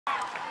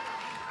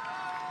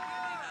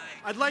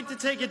I'd like to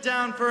take it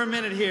down for a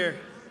minute here.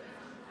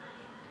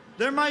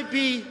 There might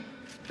be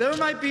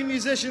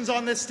musicians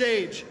on this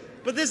stage,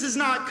 but this is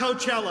not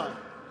Coachella.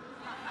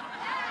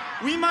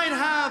 We might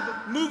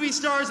have movie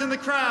stars in the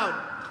crowd.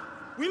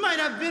 We might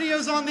have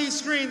videos on these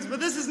screens, but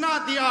this is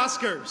not the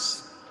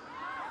Oscars.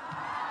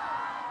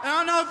 And I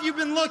don't know if you've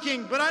been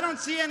looking, but I don't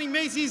see any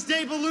Macy's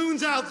Day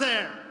balloons out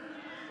there.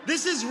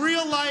 This is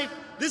real life.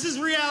 This is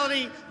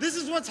reality. This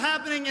is what's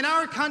happening in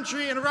our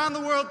country and around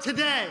the world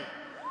today.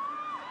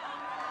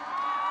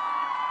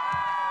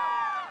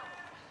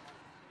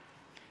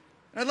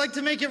 I'd like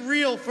to make it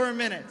real for a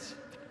minute.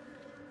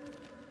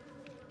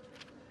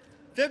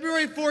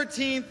 February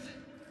 14th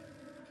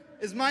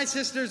is my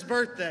sister's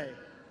birthday.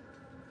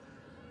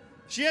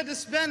 She had to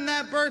spend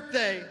that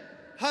birthday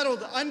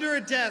huddled under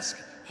a desk,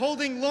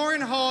 holding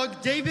Lauren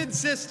Hogg, David's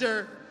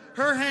sister,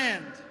 her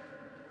hand,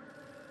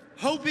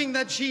 hoping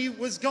that she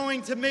was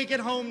going to make it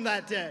home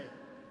that day.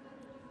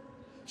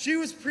 She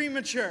was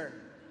premature.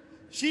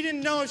 She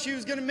didn't know if she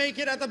was going to make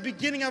it at the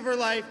beginning of her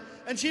life,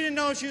 and she didn't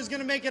know if she was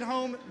going to make it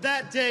home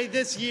that day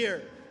this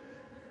year.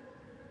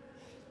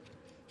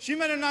 She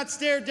might have not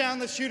stared down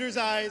the shooter's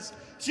eyes.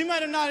 She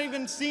might have not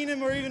even seen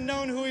him or even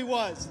known who he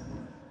was.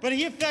 But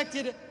he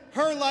affected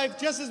her life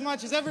just as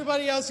much as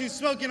everybody else who's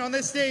spoken on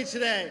this stage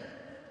today.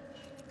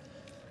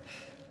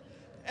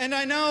 And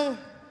I know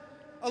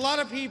a lot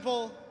of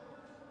people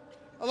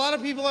are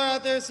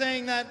out there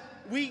saying that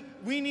we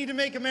need to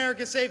make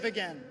America safe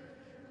again.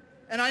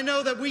 And I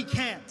know that we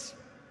can't.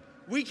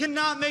 We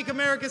cannot make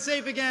America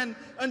safe again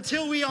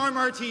until we arm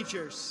our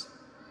teachers.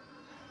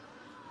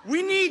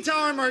 We need to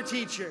arm our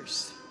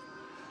teachers.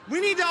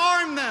 We need to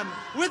arm them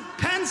with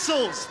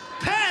pencils,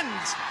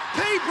 pens,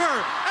 paper,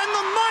 and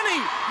the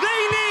money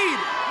they need.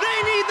 They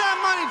need that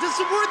money to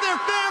support their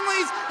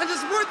families and to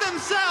support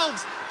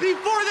themselves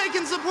before they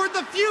can support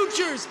the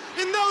futures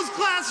in those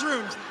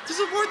classrooms, to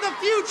support the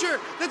future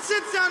that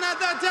sits down at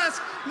that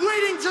desk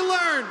waiting to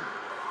learn.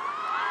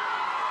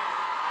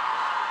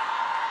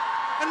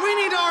 And we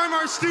need to arm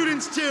our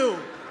students too.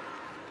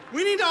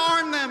 We need to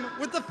arm them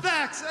with the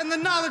facts and the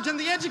knowledge and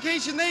the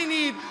education they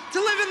need to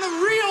live in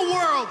the real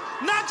world,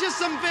 not just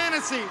some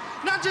fantasy,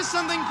 not just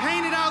something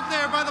painted out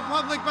there by the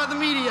public, by the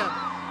media.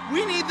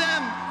 We need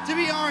them to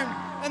be armed,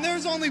 and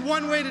there's only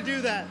one way to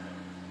do that.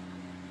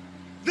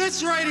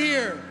 This right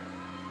here,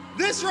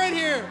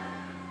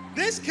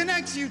 this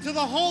connects you to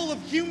the whole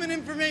of human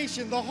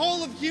information, the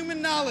whole of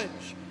human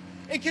knowledge.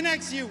 It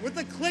connects you with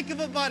the click of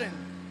a button.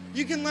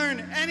 You can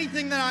learn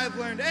anything that I've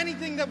learned,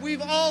 anything that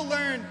we've all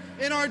learned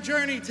in our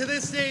journey to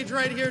this stage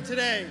right here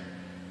today.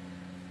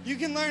 You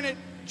can learn it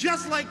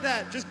just like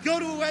that. Just go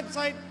to a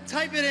website,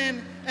 type it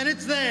in, and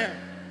it's there.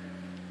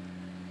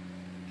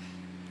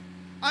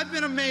 I've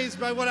been amazed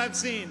by what I've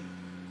seen.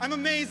 I'm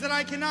amazed that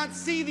I cannot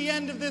see the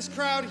end of this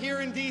crowd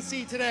here in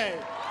D.C. today.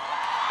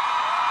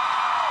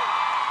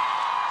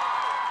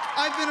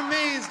 I've been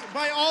amazed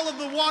by all of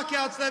the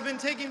walkouts that have been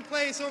taking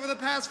place over the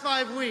past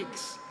 5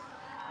 weeks.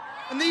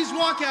 And these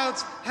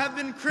walkouts have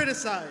been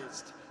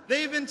criticized.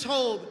 They've been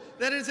told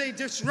that it is a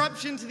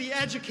disruption to the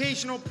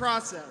educational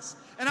process.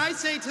 And I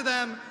say to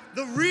them,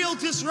 the real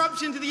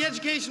disruption to the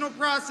educational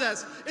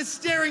process is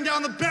staring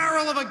down the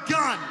barrel of a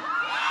gun.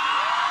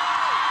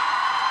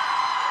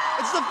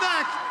 It's the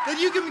fact that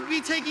you can be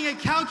taking a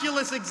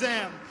calculus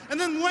exam, and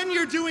then when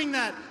you're doing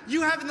that,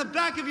 you have in the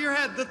back of your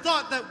head the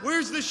thought that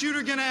where's the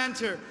shooter gonna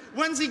enter?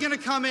 When's he gonna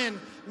come in?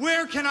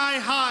 Where can I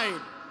hide?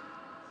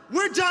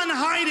 We're done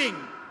hiding.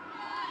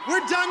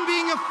 We're done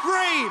being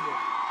afraid.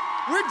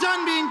 We're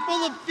done being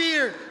full of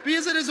fear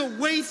because it is a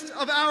waste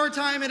of our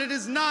time and it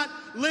is not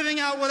living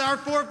out what our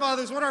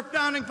forefathers, what our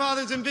founding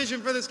fathers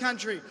envisioned for this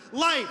country.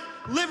 Life,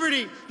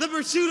 liberty, the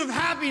pursuit of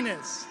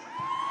happiness.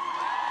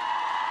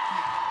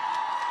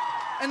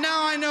 And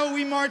now I know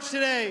we march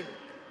today,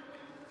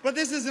 but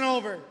this isn't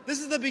over. This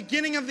is the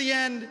beginning of the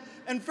end,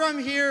 and from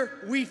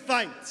here we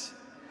fight.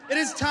 It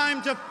is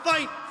time to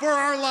fight for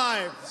our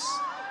lives.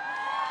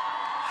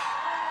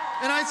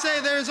 And I say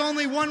there's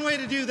only one way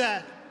to do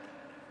that.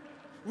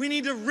 We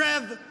need to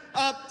rev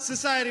up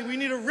society. We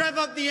need to rev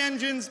up the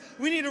engines.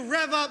 We need to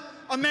rev up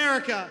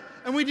America.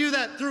 And we do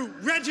that through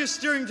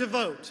registering to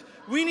vote.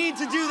 We need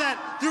to do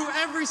that through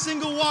every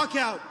single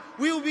walkout.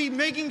 We will be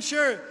making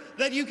sure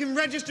that you can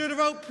register to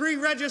vote,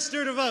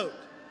 pre-register to vote.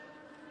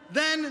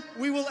 Then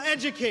we will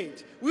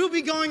educate. We will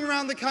be going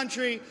around the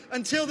country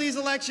until these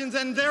elections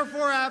and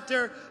therefore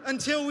after,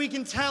 until we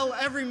can tell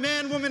every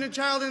man, woman, and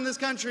child in this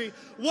country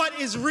what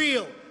is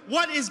real.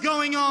 What is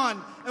going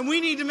on? And we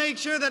need to make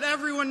sure that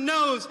everyone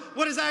knows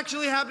what is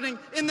actually happening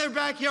in their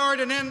backyard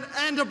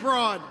and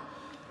abroad.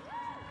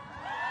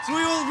 So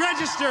we will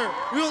register,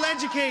 we will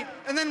educate,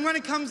 and then when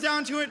it comes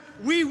down to it,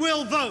 we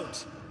will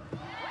vote.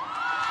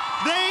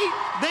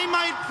 They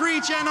might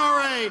preach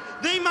NRA,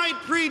 they might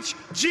preach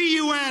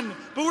GUN,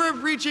 but we're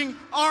preaching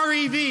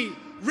REV.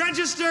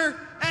 Register,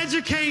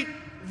 educate,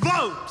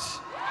 vote.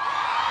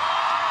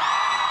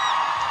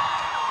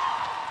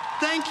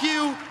 Thank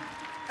you.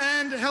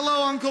 And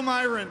hello, Uncle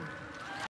Myron.